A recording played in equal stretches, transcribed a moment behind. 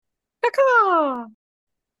Becca!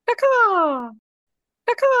 Becca!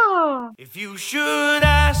 Becca! If you should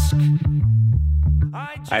ask,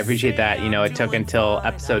 I I just appreciate say that. I'm It took doing until fine. I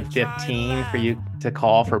episode try to 15 for laugh, you to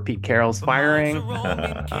call for Pete Carroll's but miles are firing.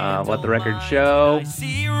 roaming, Let the don't record mind when I show.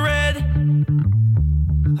 see red.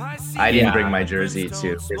 I I see didn't Yeah. bring my fire and jersey to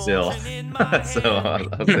brimstone Brazil, smoldering in my so hand.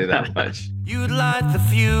 I'll say that much. You'd light the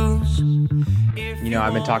fuse if you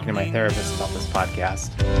I've been talking want to my me therapist about to. this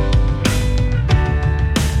podcast.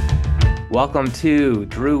 Welcome to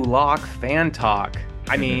Drew Lock Fan Talk.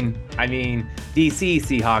 DC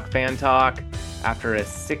Seahawk Fan Talk after a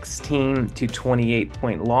 16 to 28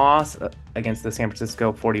 point loss against the San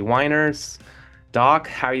Francisco 49ers. Doc,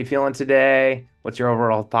 how are you feeling today? What's your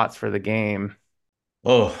overall thoughts for the game?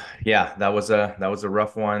 Oh, yeah, that was a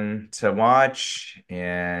rough one to watch,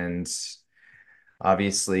 and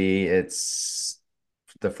obviously it's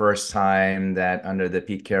the first time that under the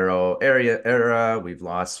Pete Carroll era we've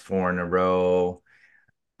lost four in a row.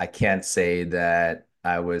 I can't say that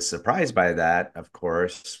I was surprised by that. Of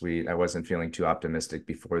course, I wasn't feeling too optimistic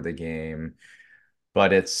before the game,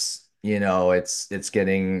 but it's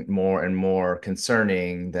getting more and more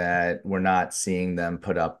concerning that we're not seeing them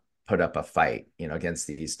put up a fight, against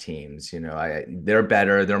these teams. They're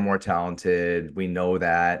better, they're more talented. We know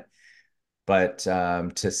that, but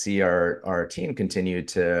to see our team continue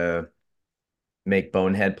to make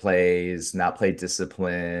bonehead plays, not play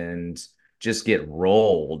disciplined, just get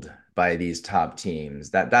rolled by these top teams,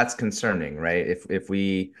 that's concerning, right? If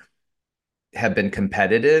we have been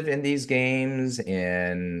competitive in these games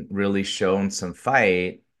and really shown some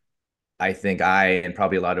fight, I think I and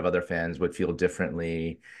probably a lot of other fans would feel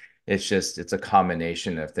differently. It's a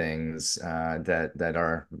combination of things that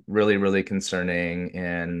are really, really concerning.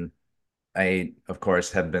 And I, of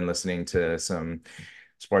course, have been listening to some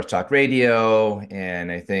sports talk radio, and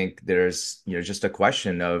I think there's just a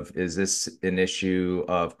question of, is this an issue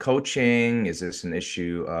of coaching? Is this an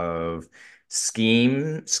issue of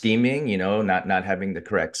scheming, not having the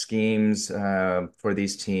correct schemes for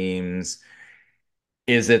these teams?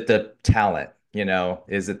 Is it the talent?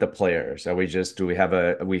 Is it the players? We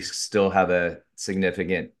still have a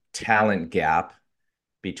significant talent gap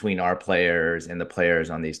between our players and the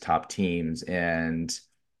players on these top teams? And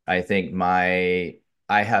I think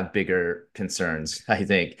I have bigger concerns, I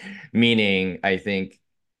think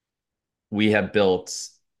we have built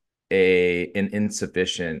an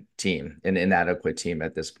insufficient team, an inadequate team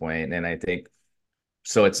at this point. And I think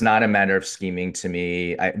so it's not a matter of scheming to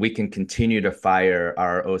me. We can continue to fire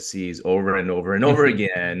our OCs over and over and over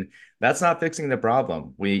again. That's not fixing the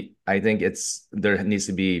problem. I think there needs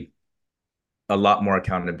to be a lot more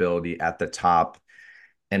accountability at the top.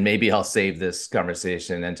 And maybe I'll save this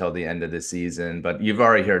conversation until the end of the season, but you've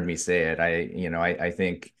already heard me say it. I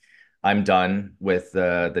think I'm done with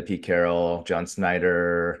the Pete Carroll, John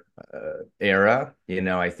Snyder era.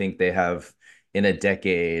 I think they have, in a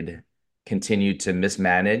decade, continued to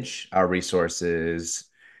mismanage our resources,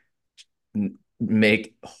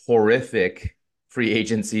 make horrific free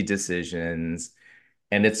agency decisions.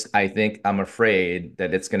 And I'm afraid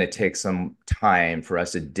that it's going to take some time for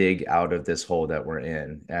us to dig out of this hole that we're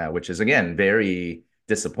in, which is, again, very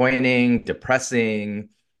disappointing, depressing,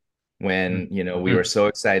 when, we were so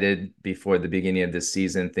excited before the beginning of this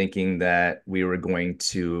season, thinking that we were going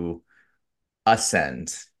to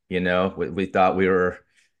ascend. We thought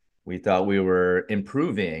we were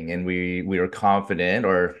improving, and we were confident,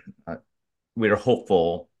 or we were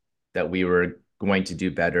hopeful that we were going to do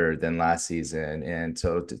better than last season. And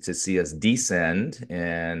so to see us descend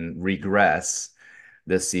and regress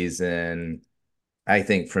this season, I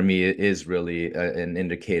think for me, it is really an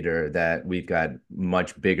indicator that we've got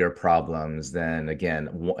much bigger problems than, again,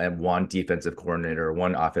 one defensive coordinator,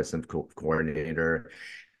 one offensive coordinator.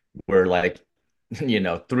 We're like,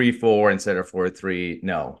 3-4 instead of 4-3.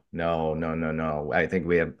 No, no, no, no, no. I think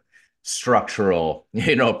we have structural,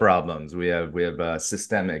 problems. We have a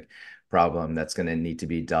systemic problem that's going to need to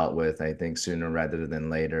be dealt with, I think, sooner rather than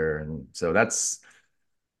later. And so that's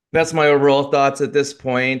my overall thoughts at this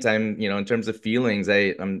point. In terms of feelings,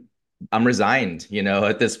 I'm resigned,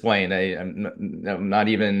 at this point. I'm not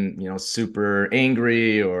even, super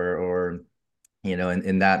angry or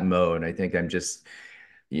in that mode. I think I'm just,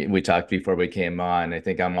 we talked before we came on. I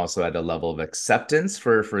think I'm also at a level of acceptance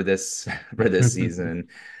for this for this season.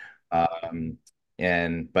 Um,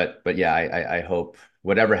 but yeah, I hope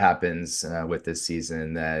whatever happens with this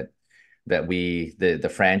season, that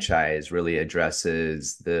the franchise really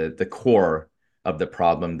addresses the core of the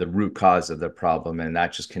problem, the root cause of the problem, and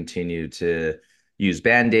not just continue to use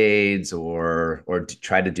band-aids or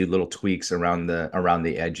try to do little tweaks around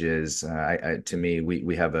the edges. To me,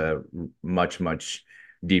 we have a much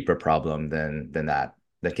deeper problem than that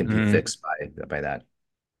can be Mm, fixed by that.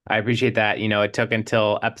 I appreciate that. It took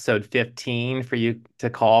until episode 15 for you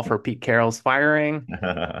to call for Pete Carroll's firing.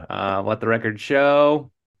 Let the record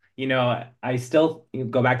show. I still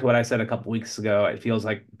go back to what I said a couple weeks ago. It feels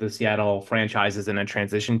like the Seattle franchise is in a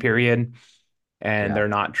transition period and Yeah. they're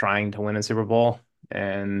not trying to win a Super Bowl.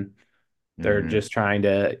 And they're Hmm. just trying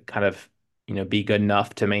to kind of, be good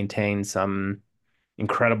enough to maintain some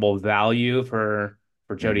incredible value for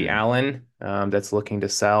Jody Hmm. Allen, that's looking to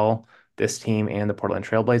sell this team and the Portland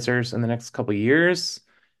Trailblazers in the next couple of years.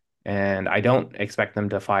 And I don't expect them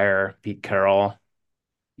to fire Pete Carroll,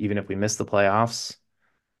 even if we miss the playoffs.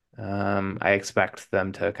 I expect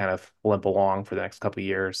them to kind of limp along for the next couple of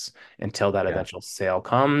years until that Yeah. eventual sale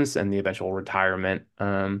comes and the eventual retirement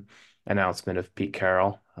announcement of Pete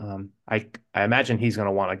Carroll. I imagine he's going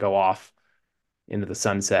to want to go off into the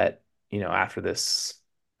sunset, after this,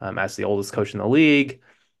 as the oldest coach in the league.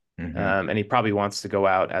 Hmm. And he probably wants to go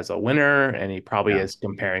out as a winner, and he probably Yeah. is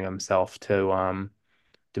comparing himself to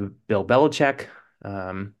Bill Belichick,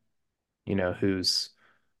 um, who's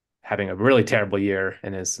having a really terrible year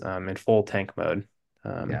and is in full tank mode.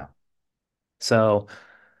 Um, Yeah. so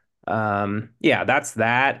yeah, that's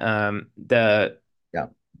that. The Yeah.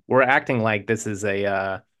 We're acting like this is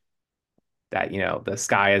a that the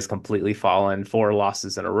sky has completely fallen, 4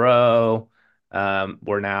 losses in a row.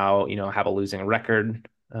 We're now have a losing record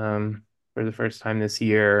for the first time this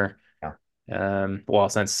year. Yeah. Well,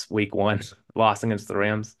 since week one, lost against the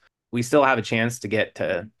Rams. We still have a chance to get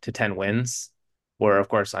to 10 wins. We're, of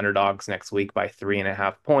course, underdogs next week by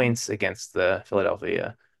 3.5 points against the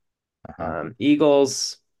Philadelphia Uh-huh.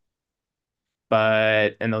 Eagles.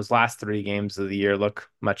 But in those last 3 games of the year look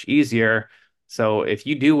much easier. So if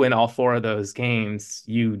you do win all 4 of those games,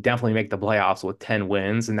 you definitely make the playoffs with 10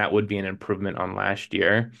 wins, and that would be an improvement on last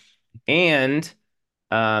year. And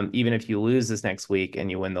even if you lose this next week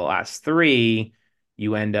and you win the last 3,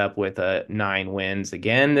 you end up with 9 wins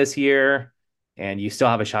again this year, and you still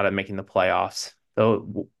have a shot at making the playoffs.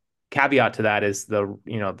 So caveat to that is the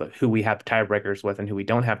who we have tiebreakers with and who we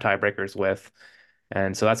don't have tiebreakers with.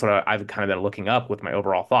 And so that's what I've kind of been looking up with my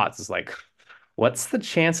overall thoughts is like, what's the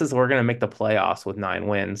chances we're going to make the playoffs with 9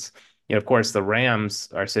 wins? Of course, the Rams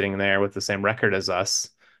are sitting there with the same record as us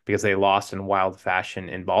because they lost in wild fashion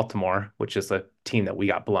in Baltimore, which is a team that we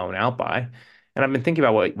got blown out by. And I've been thinking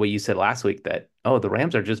about what you said last week that, oh, the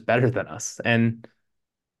Rams are just better than us. And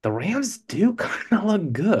the Rams do kind of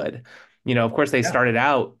look good. Of course, they Yeah. started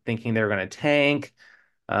out thinking they were going to tank.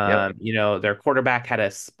 Yep. Their quarterback had a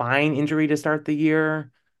spine injury to start the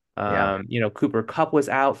year. Yeah. Cooper Kupp was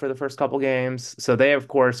out for the first couple games. So they, of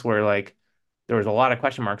course, were like, there was a lot of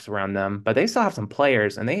question marks around them, but they still have some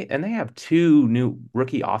players and they have 2 new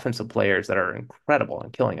rookie offensive players that are incredible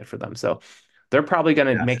and killing it for them. So they're probably going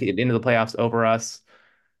to Yeah. make it into the playoffs over us.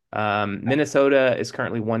 Minnesota is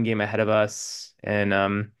currently 1 game ahead of us,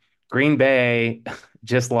 and Green Bay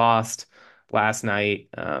just lost last night.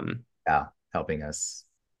 Yeah. Helping us.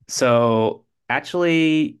 So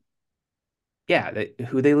actually, yeah,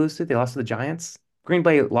 who they lose to? They lost to the Giants. Green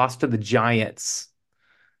Bay lost to the Giants. Yeah.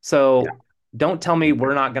 So don't tell me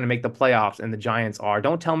we're not going to make the playoffs and the Giants are.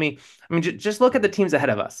 Don't tell me. I mean, just look at the teams ahead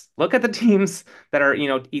of us. Look at the teams that are,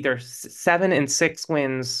 either 7 and 6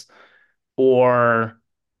 wins or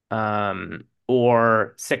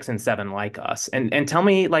 6 and 7 like us. And tell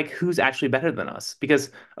me like who's actually better than us.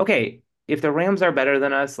 Because okay, if the Rams are better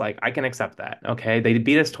than us, like I can accept that. Okay. They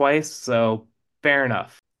beat us twice, so fair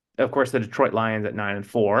enough. Of course, the Detroit Lions at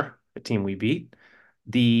 9-4, the team we beat.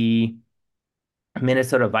 The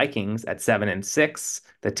Minnesota Vikings at 7-6,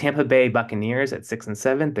 the Tampa Bay Buccaneers at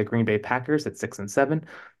 6-7, the Green Bay Packers at 6-7,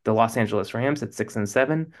 the Los Angeles Rams at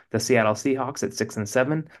 6-7, the Seattle Seahawks at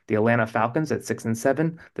 6-7, the Atlanta Falcons at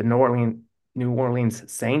 6-7, the New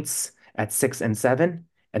Orleans Saints at 6-7,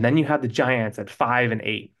 and then you have the Giants at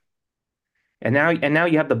 5-8. And now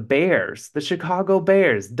you have the Bears, the Chicago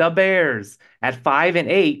Bears, the Bears at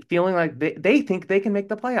 5-8, feeling like they think they can make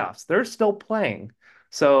the playoffs. They're still playing.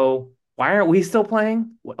 So why aren't we still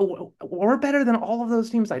playing? We're better than all of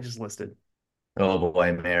those teams I just listed. Oh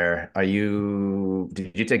boy, Mayor.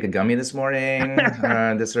 Did you take a gummy this morning?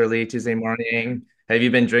 This early Tuesday morning? Have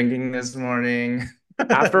you been drinking this morning?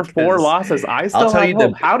 After 4 Because losses, I I'll still tell have you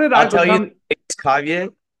hope. How did I I'll tell you the become biggest caveat.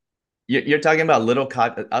 You're talking about little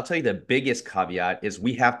I'll tell you the biggest caveat is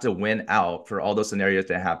we have to win out for all those scenarios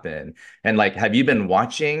to happen. And like, have you been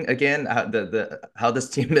watching again how how this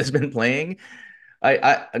team has been playing?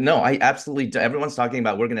 No, I absolutely do. Everyone's talking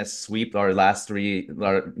about we're gonna sweep our last three,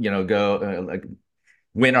 or, go like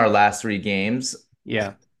win our last three games.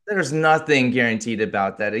 Yeah, There's nothing guaranteed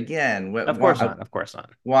about that. Again, of course not. Of course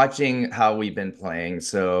not. watching how we've been playing.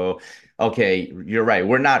 So, okay, you're right.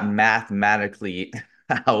 We're not mathematically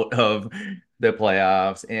out of the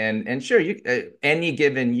playoffs. And sure, you any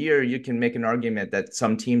given year you can make an argument that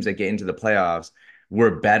some teams that get into the playoffs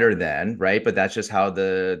were better than, right? But that's just how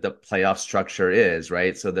the playoff structure is,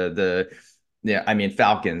 right? So the yeah, I mean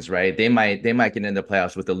Falcons, right? They might get into the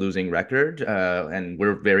playoffs with a losing record, and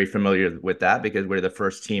we're very familiar with that because we're the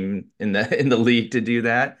first team in the league to do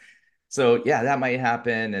that. So yeah, that might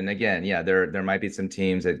happen. And again, yeah, there might be some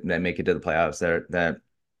teams that make it to the playoffs that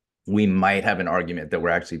we might have an argument that we're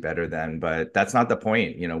actually better than, but that's not the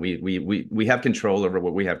point. We have control over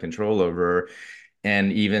what we have control over.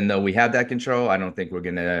 And even though we have that control, I don't think we're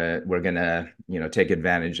gonna take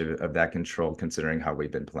advantage of that control considering how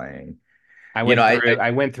we've been playing. I You know, went through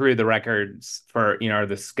I went through the records for,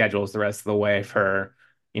 the schedules the rest of the way for,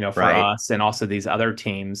 for right. us and also these other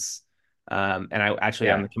teams. And I actually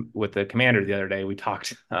Yeah, with the commander the other day, we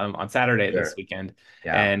talked on Saturday this sure. weekend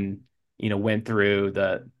Yeah, and, went through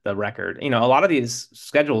the record. A lot of these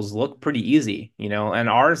schedules look pretty easy, and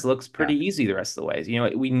ours looks yeah. pretty easy the rest of the ways.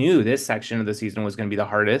 We knew this section of the season was going to be the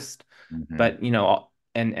hardest, Hmm. but,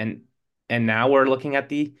 and now we're looking at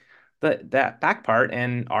that back part,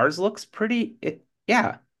 and ours looks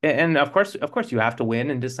yeah. And of course you have to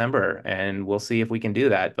win in December, and we'll see if we can do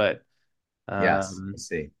that, but Yes, we'll um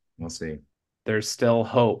see. We'll see. there's still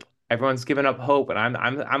hope. Everyone's given up hope, and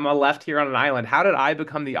I'm left here on an island. How did I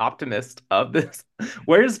become the optimist of this?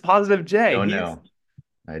 Where's positive J? Don't He's know.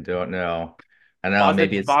 I don't know. I don't know.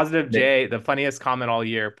 Maybe it's Positive J. The funniest comment all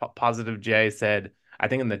year. Positive J said, I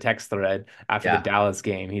think in the text thread after the yeah. Dallas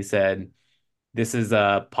game, he said, "This is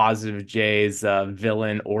Positive J's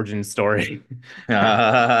villain origin story."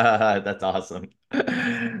 That's awesome.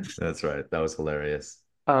 That's right. That was hilarious.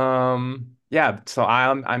 Yeah, so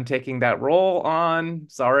I'm taking that role on.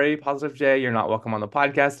 Sorry, Positive J, you're not welcome on the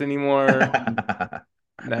podcast anymore.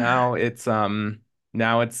 Now it's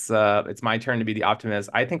my turn to be the optimist.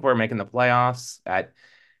 I think we're making the playoffs at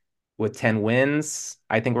with 10 wins.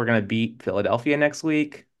 I think we're gonna beat Philadelphia next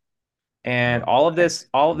week. And All right. all of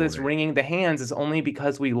All this right. wringing the hands is only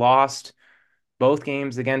because we lost both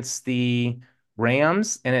games against the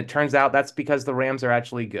Rams, and it turns out that's because the Rams are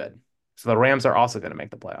actually good. So the Rams are also going to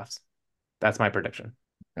make the playoffs. That's my prediction.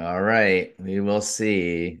 All right, we will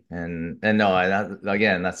see. And no,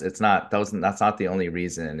 again, that's not the only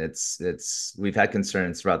reason. It's we've had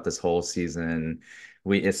concerns throughout this whole season.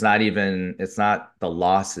 It's not the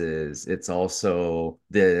losses. It's also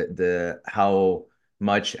the how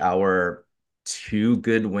much our two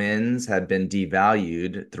good wins have been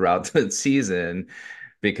devalued throughout the season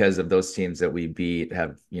because of those teams that we beat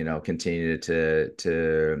have, continued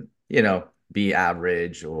to be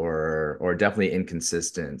average or definitely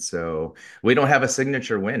inconsistent. So we don't have a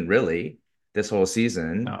signature win really this whole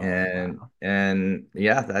season. Oh, And wow. and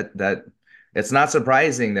yeah, that it's not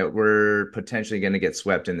surprising that we're potentially going to get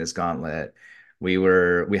swept in this gauntlet. We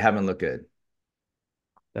haven't looked good.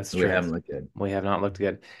 That's We true. haven't looked good. We have not looked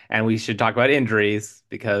good. And we should talk about injuries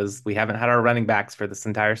because we haven't had our running backs for this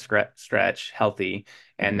entire stretch healthy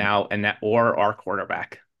and Mhm. now and that or our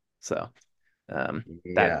quarterback. So that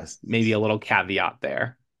may be Yes. a little caveat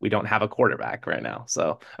there. We don't have a quarterback right now.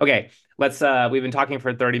 So, okay, let's we've been talking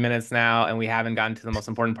for 30 minutes now and we haven't gotten to the most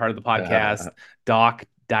important part of the podcast. Doc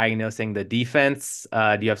diagnosing the defense.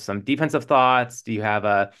 Do you have some defensive thoughts? Do you have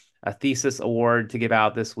a thesis award to give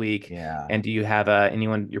out this week? Yeah. And do you have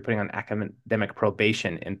anyone you're putting on academic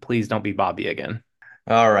probation? And please don't be Bobby again.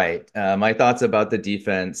 All right. My thoughts about the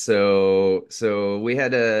defense. So we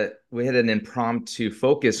had an impromptu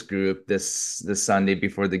focus group this Sunday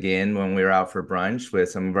before the game when we were out for brunch with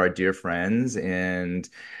some of our dear friends, and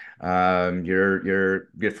your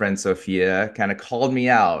good friend Sophia kind of called me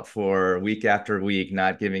out for week after week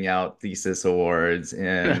not giving out thesis awards,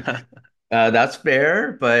 and that's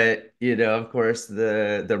fair, but of course,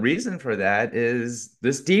 the reason for that is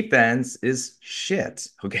this defense is shit.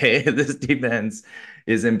 Okay, this defense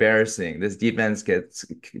is embarrassing. This defense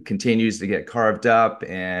continues to get carved up,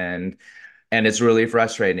 and it's really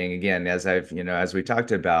frustrating. Again, as we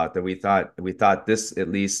talked about, that we thought this, at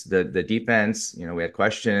least the defense. We had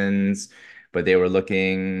questions, but they were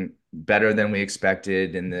looking better than we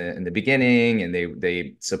expected in the beginning, and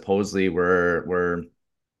they supposedly were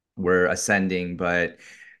ascending, but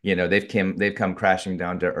they've come crashing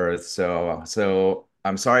down to earth. So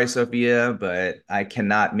I'm sorry, Sophia, but I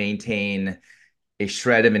cannot maintain a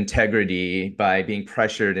shred of integrity by being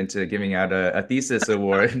pressured into giving out a thesis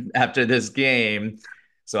award after this game.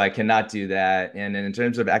 So I cannot do that. And in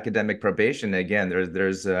terms of academic probation, again,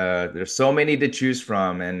 there's so many to choose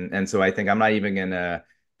from, and so I think I'm not even gonna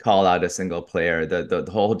call out a single player. The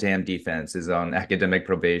whole damn defense is on academic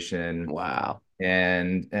probation, Wow.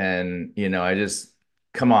 and I just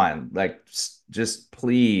come on, like just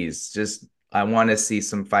please, just I want to see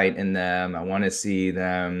some fight in them. I want to see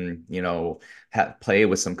them, play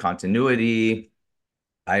with some continuity.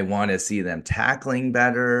 I want to see them tackling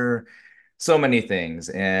better. So many things.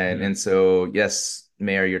 And Mhm. so yes,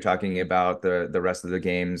 Mayor, you're talking about the rest of the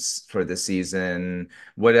games for the season.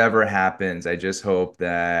 Whatever happens, I just hope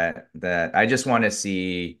that I just want to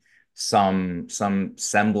see some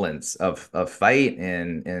semblance of fight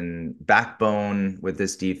and backbone with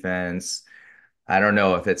this defense. I don't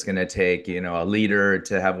know if it's going to take, a leader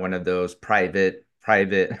to have one of those private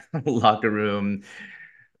locker room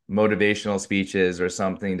motivational speeches or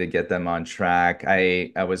something to get them on track.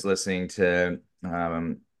 I was listening to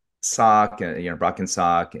Sock, Brock and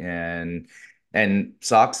Sock, and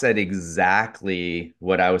Sock said exactly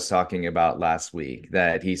what I was talking about last week.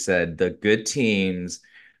 That he said the good teams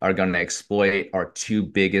are going to exploit our two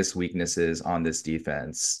biggest weaknesses on this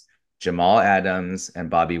defense. Jamal Adams and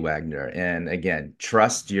Bobby Wagner. And again,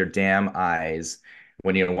 trust your damn eyes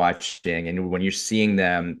when you're watching and when you're seeing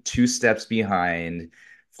them two steps behind,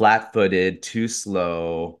 flat-footed, too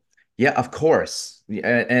slow. Yeah, of course.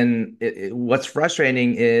 And what's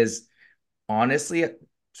frustrating is honestly,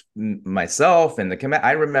 myself and the command.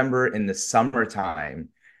 I remember in the summertime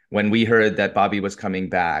when we heard that Bobby was coming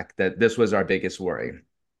back, that this was our biggest worry,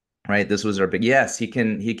 right? This was our big. Yes,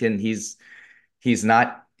 he's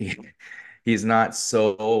not he's not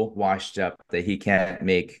so washed up that he can't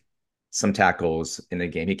make some tackles in a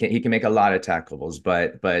game. He can make a lot of tackles,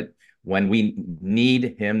 but when we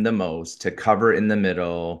need him the most to cover in the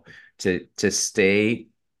middle, to stay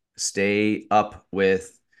up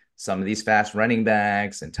with some of these fast running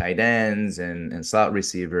backs and tight ends and slot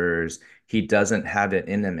receivers, he doesn't have it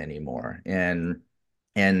in him anymore. And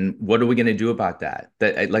what are we going to do about that?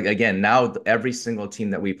 That, like, again, now every single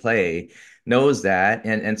team that we play knows that,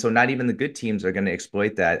 and so not even the good teams are going to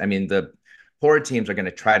exploit that. I mean, the poor teams are going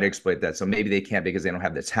to try to exploit that, so maybe they can't because they don't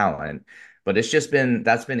have the talent. But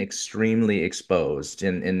that's been extremely exposed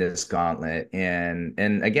in this gauntlet, and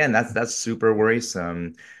again, that's super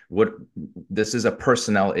worrisome. What This is a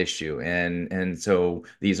personnel issue, and so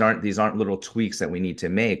these aren't little tweaks that we need to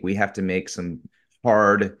make. We have to make some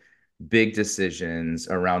hard, big decisions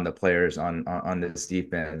around the players on this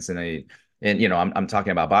defense. I'm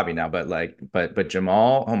talking about Bobby now, but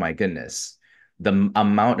Jamal, oh my goodness, the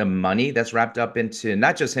amount of money that's wrapped up into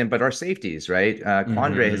not just him but our safeties, right?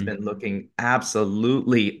 Quandre has Mhm. been looking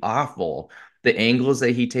absolutely awful. The angles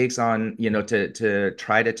that he takes on, to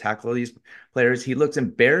try to tackle these players, he looks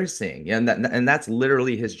embarrassing, and that's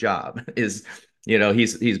literally his job. Is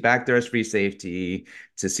he's back there as free safety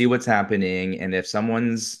to see what's happening, and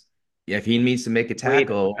if he needs to make a Wait,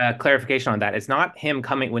 tackle, clarification on that. It's not him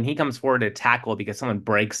coming when he comes forward to tackle because someone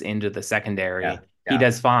breaks into the yeah, secondary. He yeah,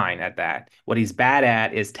 does fine at that. What he's bad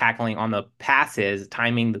at is tackling on the passes,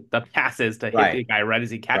 timing the passes to hit the right, guy right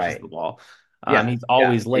as he catches right, the ball. yeah, He's yeah.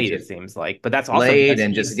 always It's late, it just seems like. But that's also late because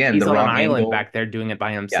and just again he's the on an wrong island angle. back there doing it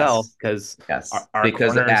by himself Yes, because yes, our because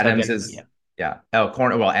corners have Adams been, is, yeah. yeah. Oh,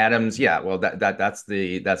 corner. Well, Adams, yeah. Well, that's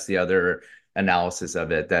the other analysis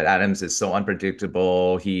of it, that Adams is so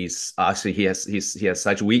unpredictable. He's actually he has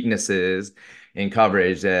such weaknesses in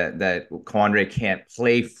coverage that Quandre can't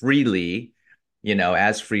play freely,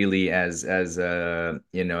 as freely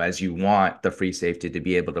as you want the free safety to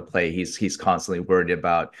be able to play. He's constantly worried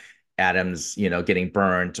about Adams, getting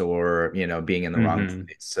burnt or being in the wrong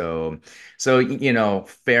place. Hmm. So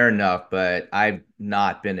fair enough, but I've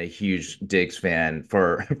not been a huge Diggs fan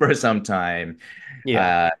for for some time.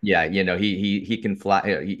 Yeah. Yeah, he can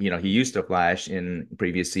fly. He used to flash in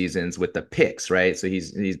previous seasons with the picks, right? So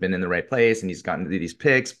he's been in the right place and he's gotten to these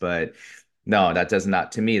picks, but no, that does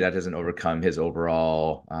not, to me, that doesn't overcome his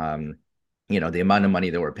overall. The amount of money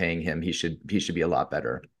that we're paying him, he should be a lot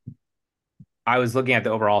better. I was looking at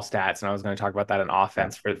the overall stats and I was going to talk about that in Yeah,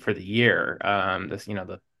 offense for the year. This,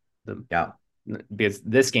 the yeah, because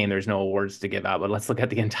this game there's no awards to give out, but let's look at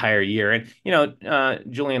the entire year. And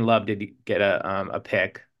Julian Love did get a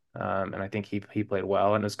pick, and I think he played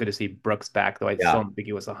well, and it was good to see Brooks back, though I still yeah, don't think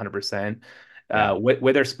he was 100%. yeah.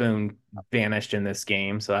 Witherspoon vanished in this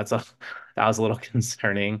game, so that was a little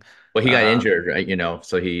concerning. Well, he got Uh, injured, right?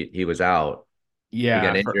 So he was out. He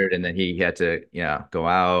got yeah, injured and then he had to, go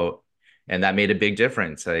out. and that made a big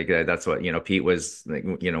difference. Like that's what, Pete was like,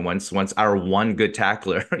 once our one good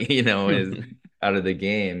tackler, is out of the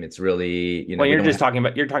game, it's really, Well, we you're don't just have, talking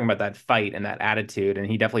about that fight and that attitude, and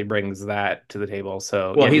he definitely brings that to the table.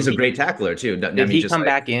 So well, yeah, he's a great tackler too. I did mean, he just come like,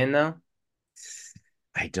 back in though?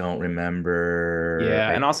 I don't remember. Yeah,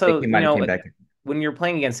 I and think also, he might have came back. when you're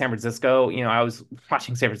playing against San Francisco, I was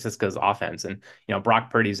watching San Francisco's offense, and Brock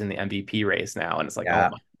Purdy's in the MVP race now, and it's like, Yeah,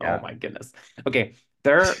 oh yeah, my goodness. Okay,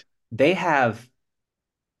 they have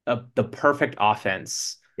the perfect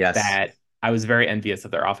offense yes, that I was very envious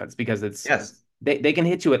of their offense because yes, they can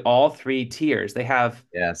hit you at all three tiers. They have,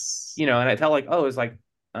 yes. and I felt like, oh, it was like,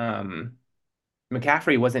 um,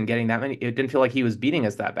 McCaffrey wasn't getting that many. It didn't feel like he was beating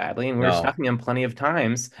us that badly, and we were No, stuffing him plenty of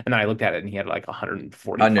times. And then I looked at it, and he had like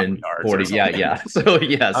 145 yards or 140. Yeah, something. yeah. So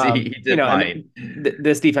yes, he did And fine.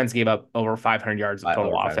 this defense gave up over 500 yards of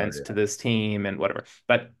total Over offense 500. to this team and whatever.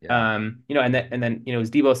 But Yeah, and then it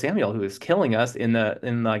was Debo Samuel who was killing us in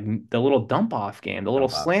like the little dump off game, the little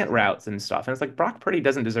dump offs. slant routes and stuff. And it's like Brock Purdy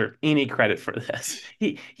doesn't deserve any credit for this.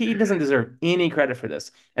 He doesn't deserve any credit for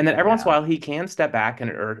this. And then every once in a Yeah, while he can step back and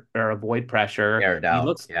or avoid pressure. aired He out.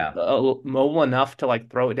 looks Yeah, mobile enough to like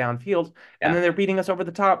throw it downfield, and then yeah, they're beating us over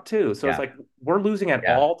the top too. So it's yeah, like we're losing at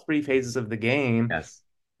yeah. all three phases of the game. Yes,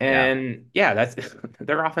 yeah. And yeah, that's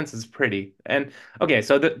their offense is pretty. And okay,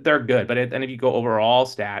 so they're good, but and if you go overall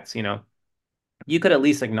stats, you could at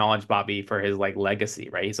least acknowledge Bobby for his like legacy,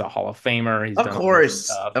 right? He's a Hall of Famer. He's Of done all this course,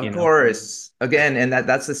 stuff, of course. Again, and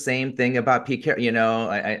that's the same thing about Pete Carroll.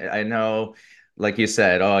 I know, like you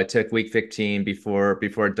said, oh, it took week 15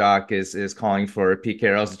 before Doc is calling for Pete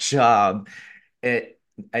Carroll's job. it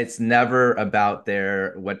it's never about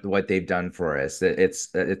their what they've done for us.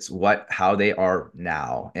 It's what how they are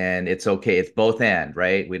now, and it's okay. It's both and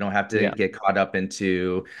right. We don't have to Yeah, get caught up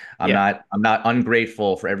into. yeah, I'm not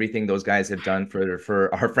ungrateful for everything those guys have done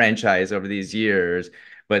for our franchise over these years.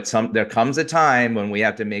 But there comes a time when we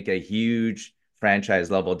have to make a huge franchise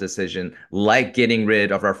level decision, like getting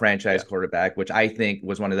rid of our yeah. franchise quarterback, which I think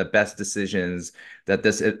was one of the best decisions that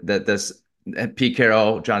this Pete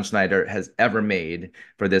Carroll, John Schneider has ever made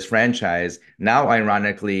for this franchise. Now,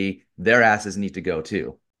 ironically, their asses need to go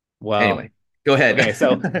too. Well, Anyway, go okay, ahead.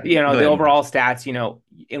 so Go the ahead. overall stats,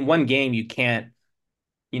 in one game you can't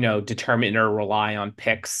determine or rely on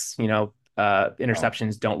picks. Oh,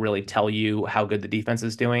 Interceptions don't really tell you how good the defense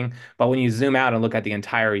is doing. But when you zoom out and look at the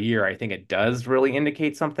entire year, I think it does really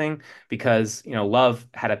indicate something because, Love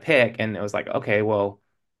had a pick and it was like, okay, well,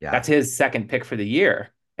 yeah. that's his second pick for the year.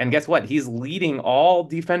 And guess what? He's leading all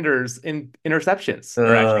defenders in interceptions,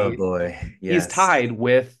 or Oh actually, boy. he's Yes. tied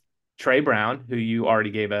with Trey Brown, who you already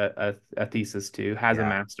gave a thesis to, has a Yeah.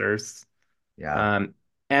 master's. Yeah. Um,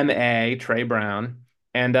 MA, Trey Brown,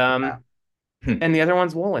 and Yeah. and the other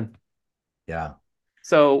one's Woolen. Yeah.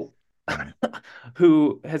 So Yeah.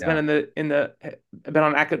 who has been Yeah. been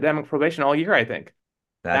on academic probation all year, I think.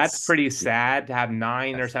 That's That's pretty sad to have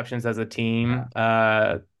nine that's interceptions as a yeah. team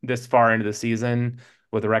this far into the season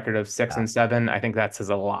with a record of six Yeah. and seven. I think that says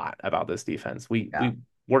a lot about this defense. We Yeah. we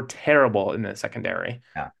we're terrible in the secondary.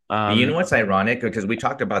 Yeah. But you know Um, what's ironic? Because we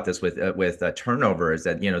talked about this with turnovers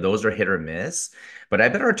that those are hit or miss, but I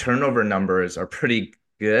bet our turnover numbers are pretty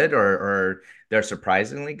good or they're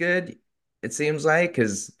surprisingly good. It seems like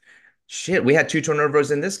because shit, we had two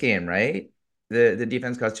turnovers in this game, right? The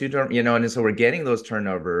defense caused two turn, and so we're getting those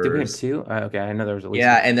did we have turnovers. two? Okay, I know there was at least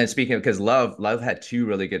Yeah, one. and then speaking of because Love had two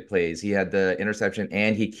really good plays. He had the interception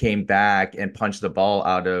and he came back and punched the ball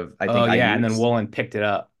out of I Oh think yeah, and then IU's. Woolen picked it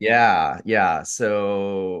up. Yeah, yeah.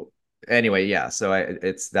 So anyway, yeah. So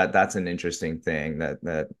it's that's an interesting thing that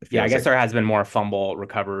Yeah, I feels guess like there has been more fumble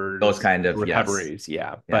those kind of yes, recoveries.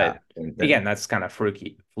 Yeah, yeah. but And again, then that's kind of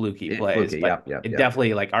fluky it plays. fluky. But Yep, yep, it yep.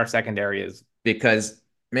 definitely like our secondary is. Because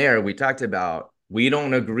Mayor, we talked about we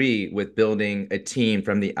don't agree with building a team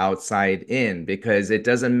from the outside in because it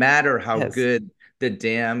doesn't matter how Yes. good the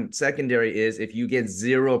damn secondary is if you get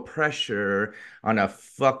zero pressure on a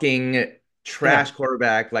fucking Yeah, trash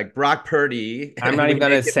quarterback like Brock Purdy I'm and not we even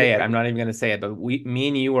gonna make it look say it. like I'm not even gonna say it. But me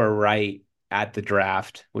and you were right at the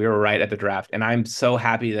draft. We were right at the draft, and I'm so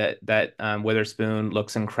happy that Witherspoon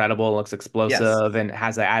looks incredible, looks yes. explosive, and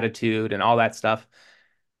has an attitude and all that stuff.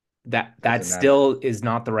 That Doesn't matter. still is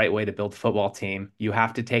not the right way to build a football team. You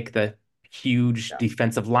have to take the huge Yeah.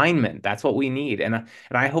 defensive lineman. That's what we need. And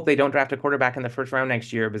I hope they don't draft a quarterback in the first round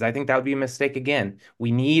next year because I think that would be a mistake again.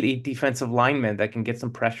 We need a defensive lineman that can get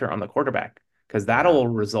some pressure on the quarterback because Yeah. that'll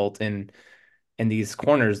result in these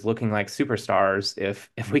corners looking like superstars if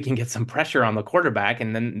we can get some pressure on the quarterback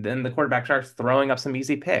and then the quarterback starts throwing up some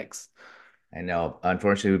easy picks. I know.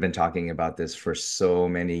 Unfortunately, we've been talking about this for so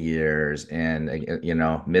many years, and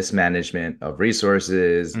mismanagement of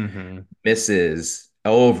resources, Hmm. misses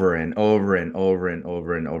over and over and over and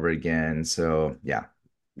over and over again. So yeah.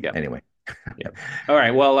 Yep. Anyway, Yep. All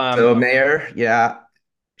right. Well, so Mayor, yeah,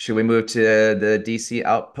 should we move to the DC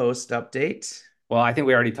Outpost update? I think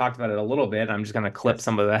we already talked about it a little bit. I'm just going to clip Yes,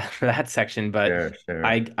 some of that that section, but sure, sure.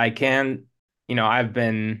 I can, I've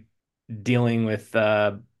been dealing with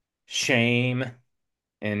shame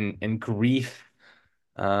and grief,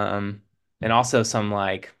 um, and also some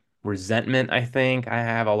like resentment. I think I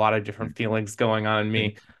have a lot of different feelings going on in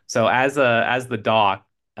me. So as the doc,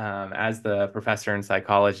 as the professor in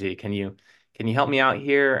psychology, can you help me out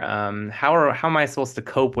here? How am I supposed to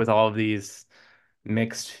cope with all of these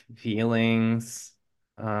mixed feelings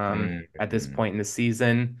at this Mhm. point in the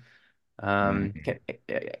season? Um, Mhm. can,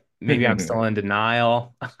 Maybe I'm still in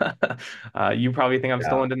denial. You probably think I'm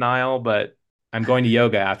still Yeah, in denial, but I'm going to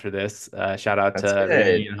yoga after this. Shout out that's to good.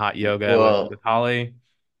 Reunion Hot Yoga with Well, Holly.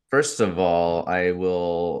 first of all, I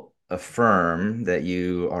will affirm that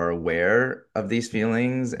you are aware of these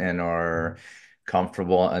feelings and are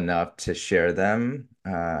comfortable enough to share them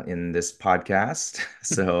in this podcast.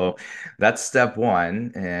 So that's step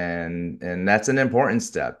one, and that's an important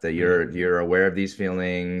step that Mhm. you're aware of these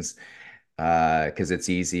feelings because it's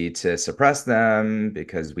easy to suppress them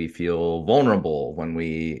because we feel vulnerable when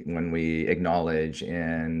we acknowledge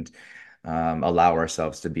and allow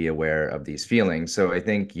ourselves to be aware of these feelings. So I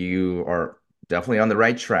think you are definitely on the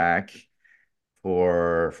right track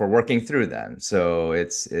for working through them. So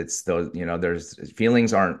it's those, there's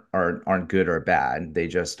feelings aren't good or bad. They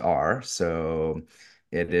just are. So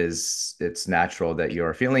it's natural that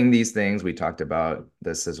you're feeling these things. We talked about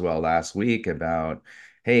this as well last week about,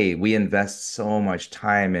 hey, we invest so much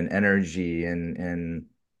time and energy and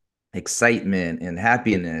excitement and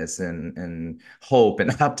happiness and hope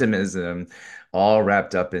and optimism all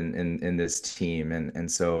wrapped up in this team, and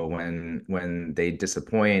so when they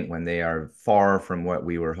disappoint, when they are far from what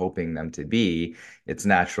we were hoping them to be, it's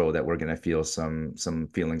natural that we're going to feel some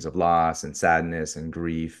feelings of loss and sadness and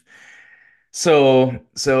grief. So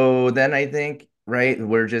then I think, right,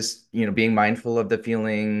 we're just, being mindful of the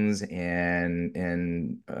feelings and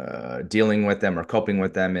dealing with them or coping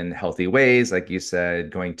with them in healthy ways, like you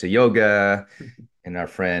said, going to yoga in our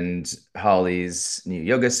friend Holly's new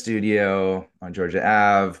yoga studio on Georgia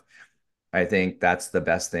Ave. I think that's the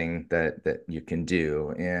best thing that you can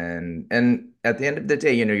do. And at the end of the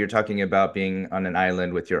day, you're talking about being on an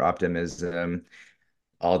island with your optimism.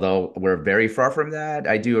 Although we're very far from that,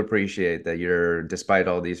 I do appreciate that despite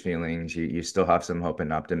all these feelings, you still have some hope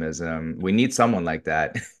and optimism. We need someone like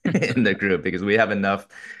that in the group because we have enough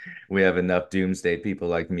doomsday people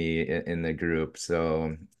like me in the group.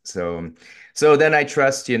 So, so then I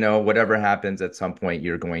trust, whatever happens at some point,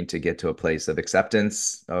 you're going to get to a place of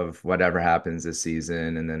acceptance of whatever happens this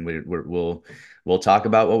season, and then we'll talk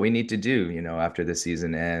about what we need to do, after the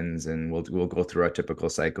season ends, and we'll go through our typical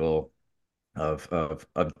cycle of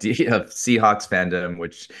Seahawks fandom,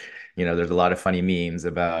 which there's a lot of funny memes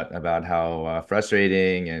about how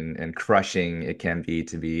frustrating and crushing it can be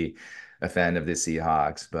to be a fan of the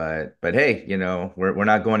Seahawks. But hey, we're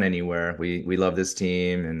not going anywhere. We love this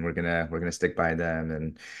team, and we're gonna stick by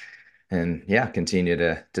them and yeah, continue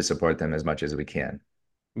to support them as much as we can.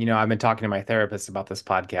 I've been talking to my therapist about this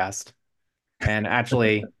podcast, and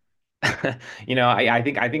actually, I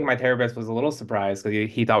think my therapist was a little surprised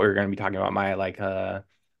because he thought we were going to be talking about my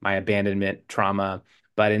my abandonment trauma,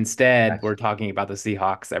 but instead we're talking about the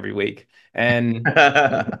Seahawks every week. Oh,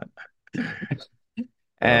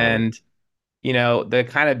 And the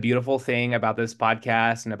kind of beautiful thing about this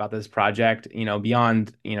podcast and about this project,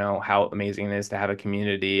 beyond, how amazing it is to have a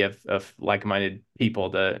community of like-minded people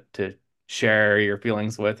to share your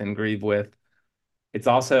feelings with and grieve with, it's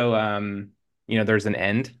also, there's an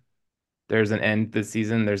end. There's an end this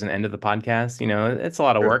season. There's an end of the podcast. It's a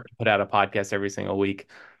lot of sure. work to put out a podcast every single week,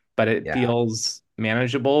 but it Yeah, feels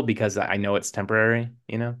manageable because I know it's temporary.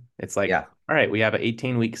 It's like, yeah. all right, we have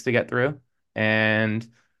 18 weeks to get through, and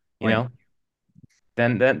you Point. know,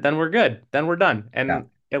 then we're good. Then we're done, Yeah.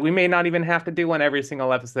 and we may not even have to do one every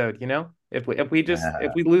single episode. If we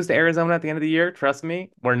lose to Arizona at the end of the year, trust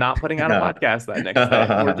me, we're not putting out a podcast that next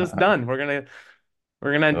day. We're just done. We're gonna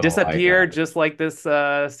Oh my disappear God. just like this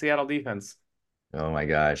Seattle defense. Oh my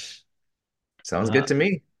gosh. Sounds good Uh, to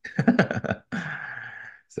me.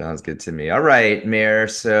 Sounds good to me. All right, Mayor.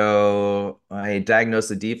 So I diagnosed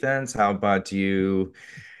the defense. How about you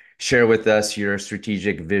share with us your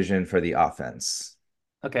strategic vision for the offense?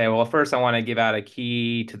 okay, well, first I want to give out a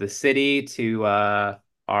key to the city to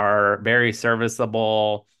our very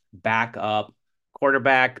serviceable backup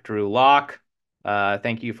quarterback, Drew Lock.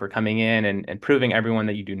 Thank you for coming in and proving everyone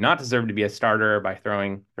that you do not deserve to be a starter by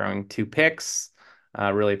throwing 2 picks.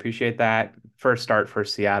 Really appreciate that. First start for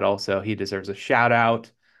Seattle, so he deserves a shout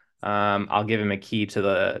out. I'll give him a key to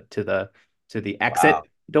the Wow. exit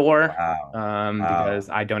door, Wow. because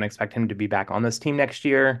Wow. I don't expect him to be back on this team next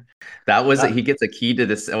year. That was Uh, he gets a key to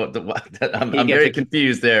this. Oh, he I'm gets a very key.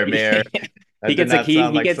 confused there, Mayor. He That did gets a not key.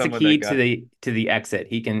 sound He like gets a someone that key to got the exit.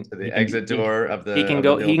 He can to he the can be exit door of he can the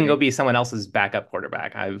go building. be someone else's backup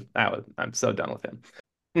quarterback. I'm so done with him.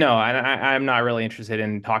 No, I'm not really interested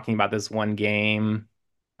in talking about this one game,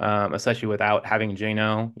 especially without having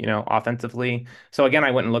Jano, offensively. So again,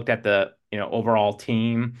 I went and looked at the, overall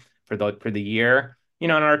team for the year.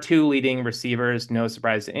 And our two leading receivers, no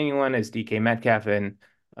surprise to anyone, is DK Metcalf and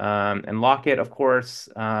Lockett, of course.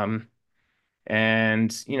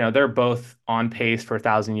 And they're both on pace for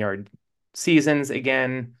 1,000-yard seasons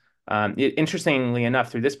again. Interestingly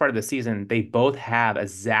enough, through this part of the season, they both have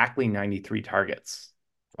exactly 93 targets.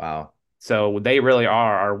 Wow. So they really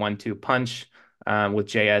are our 1-2 punch, with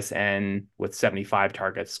JSN with 75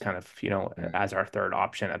 targets, kind of, Mm. as our third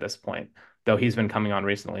option at this point. Though he's been coming on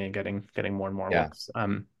recently and getting more and more Yeah. looks.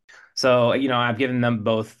 So I've given them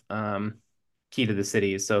both, key to the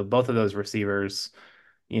city. So both of those receivers,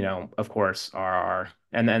 of course, and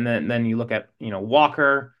then you look at,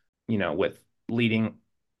 Walker, with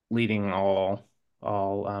leading all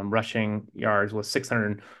rushing yards with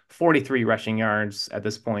 643 rushing yards at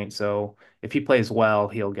this point. So if he plays well,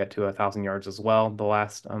 he'll get to 1,000 yards as well the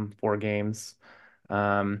last 4 games.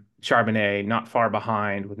 Charbonnet not far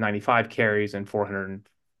behind with 95 carries and Mm.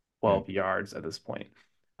 412 yards at this point.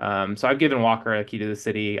 So I've given Walker a key to the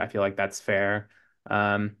city. I feel like that's fair.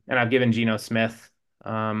 And I've given Geno Smith,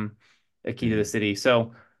 a key to the Mm. city.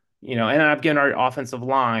 So, and I've given our offensive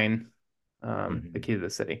line, the Mhm. key to the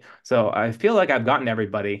city. So I feel like I've gotten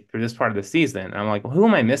everybody through this part of the season. And I'm like, well, who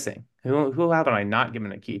am I missing? Who haven't I not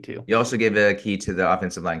given a key to? You also gave a key to the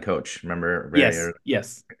offensive line coach. Remember, very Yes, early.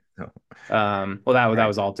 yes. Oh, Well, that right.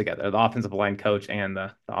 was all together. The offensive line coach and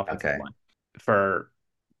the offensive Okay. line for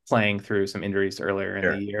playing through some injuries earlier in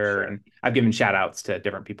the Sure. year. Sure. And I've given shout outs to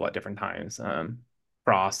different people at different times,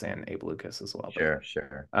 Frost and Abe Lucas as well. But Sure.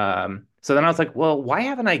 Sure. so then I was like, well,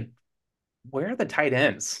 where are the tight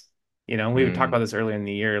ends? We would talk about Mm. this earlier in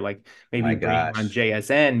the year, like maybe My bringing on gosh.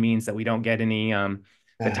 JSN means that we don't get any,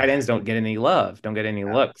 the tight ends don't get any love, don't get any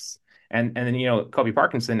Yeah. looks. And then, Kobe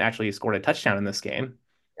Parkinson actually scored a touchdown in this game.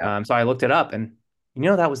 Yep. So I looked it up, and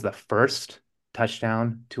that was the first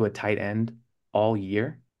touchdown to a tight end all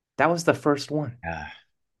year. That was the first one. Yeah.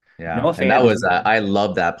 Yeah, Noah and that Fant is. was I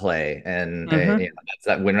love that play, and Hmm. that's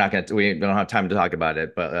that we're not gonna we don't have time to talk about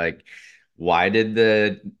it, but like, why did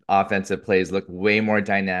the offensive plays look way more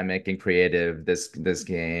dynamic and creative this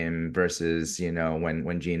game versus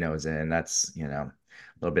when Gino's in? That's a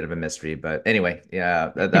little bit of a mystery, but anyway,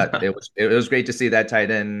 yeah, that it was great to see that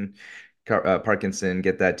tight end Parkinson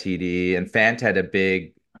get that TD, and Fant had a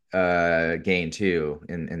big gain too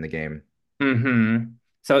in the game. Hmm.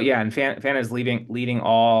 So yeah, and Fan is leading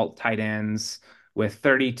all tight ends with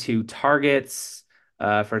 32 targets,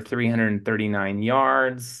 for 339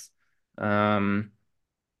 yards. Um,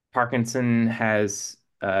 Parkinson has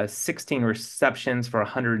 16 receptions for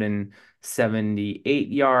 178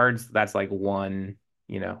 yards. That's like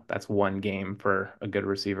that's one game for a good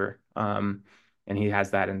receiver. And he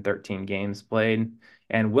has that in 13 games played.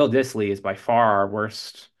 And Will Dissly is by far our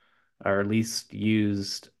worst or least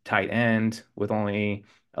used tight end with only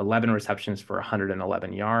 11 receptions for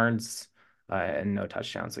 111 yards, and no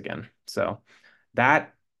touchdowns again. So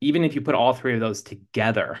that, even if you put all three of those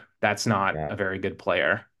together, that's not Yeah. a very good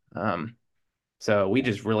player. Um, so we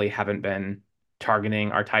just really haven't been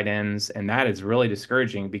targeting our tight ends, and that is really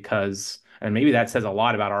discouraging because, and maybe that says a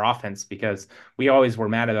lot about our offense because we always were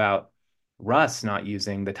mad about Russ not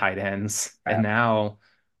using the tight ends, and Yeah. now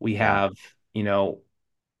we Yeah. have,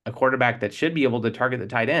 a quarterback that should be able to target the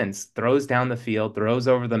tight ends, throws down the field, throws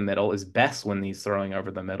over the middle, is best when he's throwing over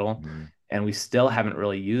the middle. Mhm. And we still haven't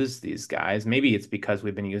really used these guys. Maybe it's because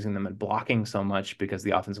we've been using them in blocking so much because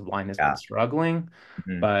the offensive line has been Yeah. struggling,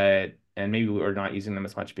 Mhm. and maybe we're not using them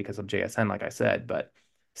as much because of JSN, like I said, but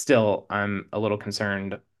still, I'm a little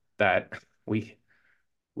concerned that we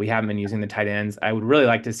we haven't been using the tight ends. I would really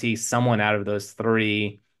like to see someone out of those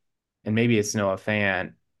three, and maybe it's Noah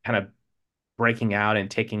Fant, kind of breaking out and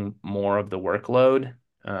taking more of the workload.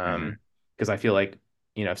 Mhm. Because I feel like,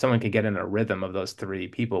 if someone could get in a rhythm of those three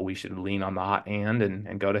people, we should lean on the hot hand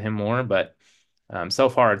and go to him more. But so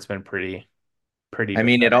far, it's been pretty I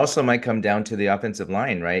mean, it pathetic. also might come down to the offensive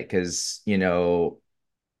line, right? Because,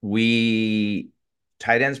 we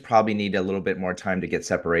tight ends probably need a little bit more time to get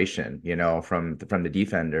separation, from the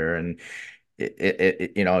defender. And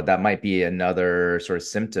that might be another sort of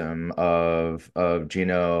symptom of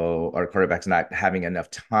Geno, our quarterbacks, not having enough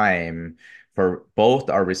time for both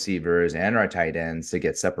our receivers and our tight ends to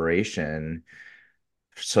get separation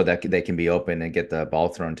so that they can be open and get the ball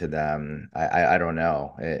thrown to them. I don't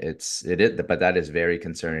know. But that is very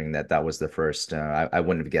concerning that was the first. I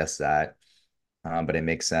wouldn't have guessed that, but it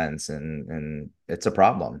makes sense, and it's a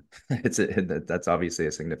problem. That's obviously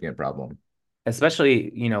a significant problem.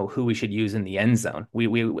 Especially, who we should use in the end zone.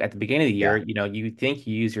 We at the beginning of the year, Yeah, you think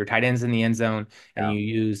you use your tight ends in the end zone, and yeah, you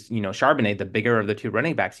use, Charbonnet, the bigger of the two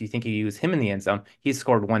running backs. You think you use him in the end zone. He's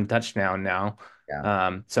scored one touchdown now,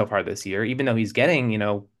 yeah, so far this year, even though he's getting,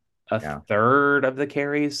 a yeah. third of the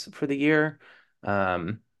carries for the year,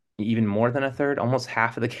 um, even more than a third, almost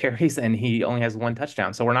half of the carries, and he only has one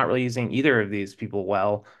touchdown. So we're not really using either of these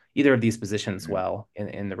positions Mhm. well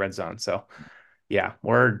in the red zone. So yeah,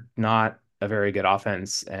 we're not a very good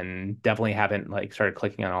offense and definitely haven't like started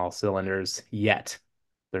clicking on all cylinders yet.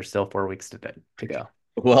 There's still 4 weeks to go.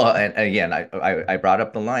 Well, and again, I brought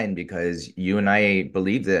up the line because you and I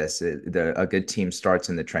believe this. A good team starts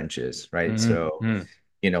in the trenches, right? So,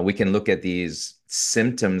 Mm-hmm. we can look at these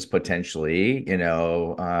symptoms potentially,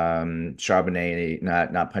 Charbonnet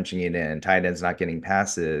not punching it in, tight ends not getting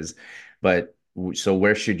passes, but so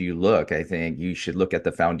where should you look? I think you should look at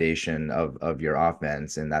the foundation of your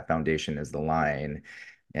offense, and that foundation is the line.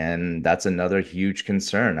 And that's another huge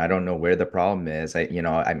concern. I don't know where the problem is. I mean,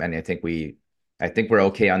 I think we're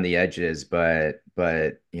okay on the edges, but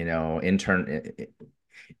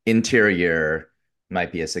interior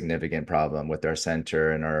might be a significant problem with our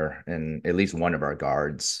center and at least one of our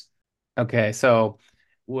guards. Okay, so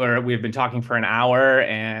we've been talking for an hour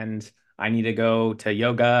and I need to go to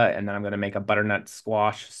yoga and then I'm going to make a butternut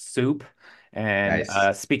squash soup. And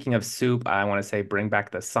Nice. speaking of soup, I want to say bring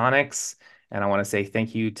back the Sonics. And I want to say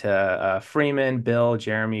thank you to Freeman, Bill,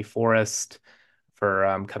 Jeremy, Forrest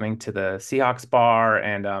for coming to the Seahawks bar,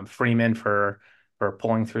 and Freeman for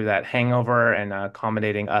pulling through that hangover and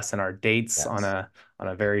accommodating us and our dates Yes. on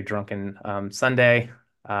a very drunken Sunday,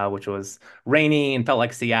 which was rainy and felt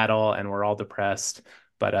like Seattle, and we're all depressed.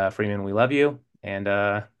 But Freeman, we love you, and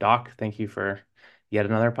Doc, thank you for yet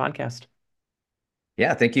another podcast.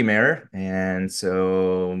 Yeah, thank you, Mayor. And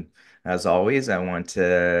so, as always, I want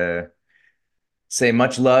to say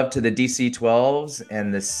much love to the DC-12s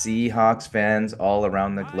and the Seahawks fans all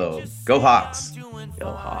around the I globe. just Go say I'm Hawks! doing Go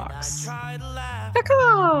fine. I Hawks. try to laugh,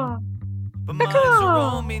 Caw, but mine's a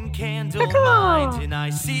caw, Roman candle caw. mind, and I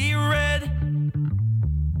see red.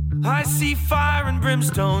 I see fire and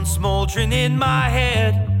brimstone smoldering in my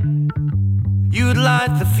head. You'd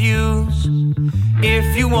light the fuse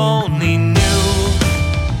if you only knew.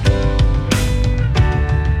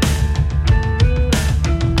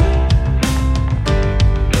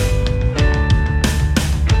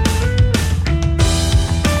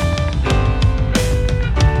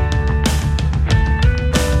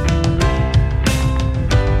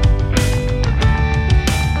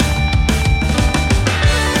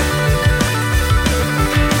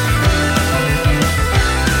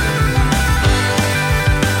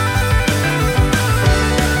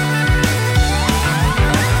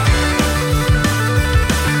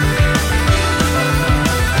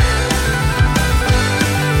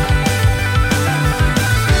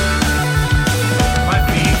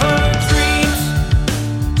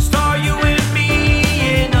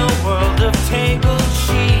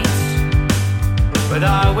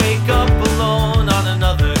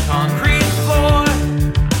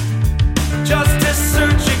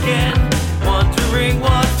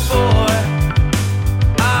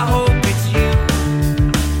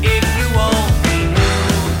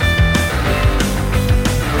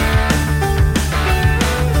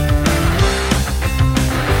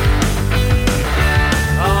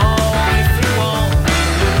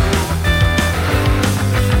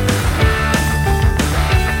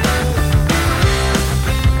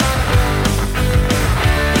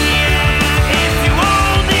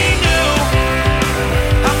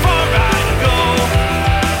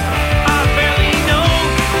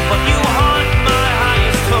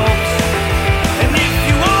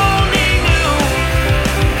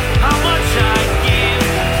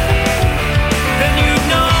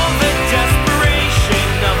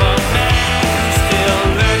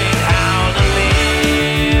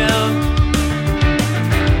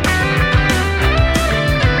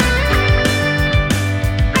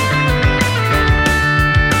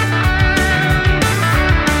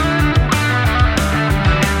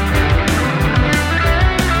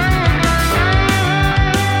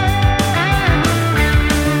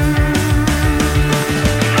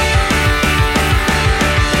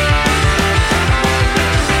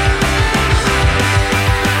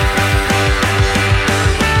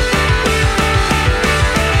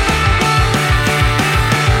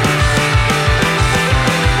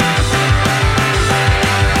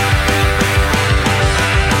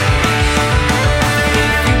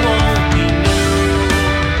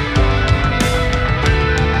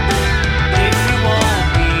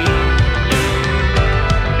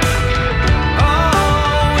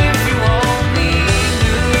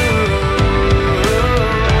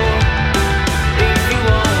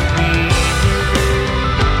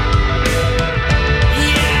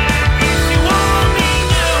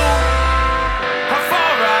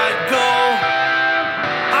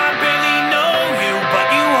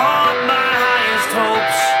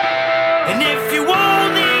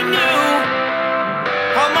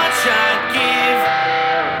 how much I'd give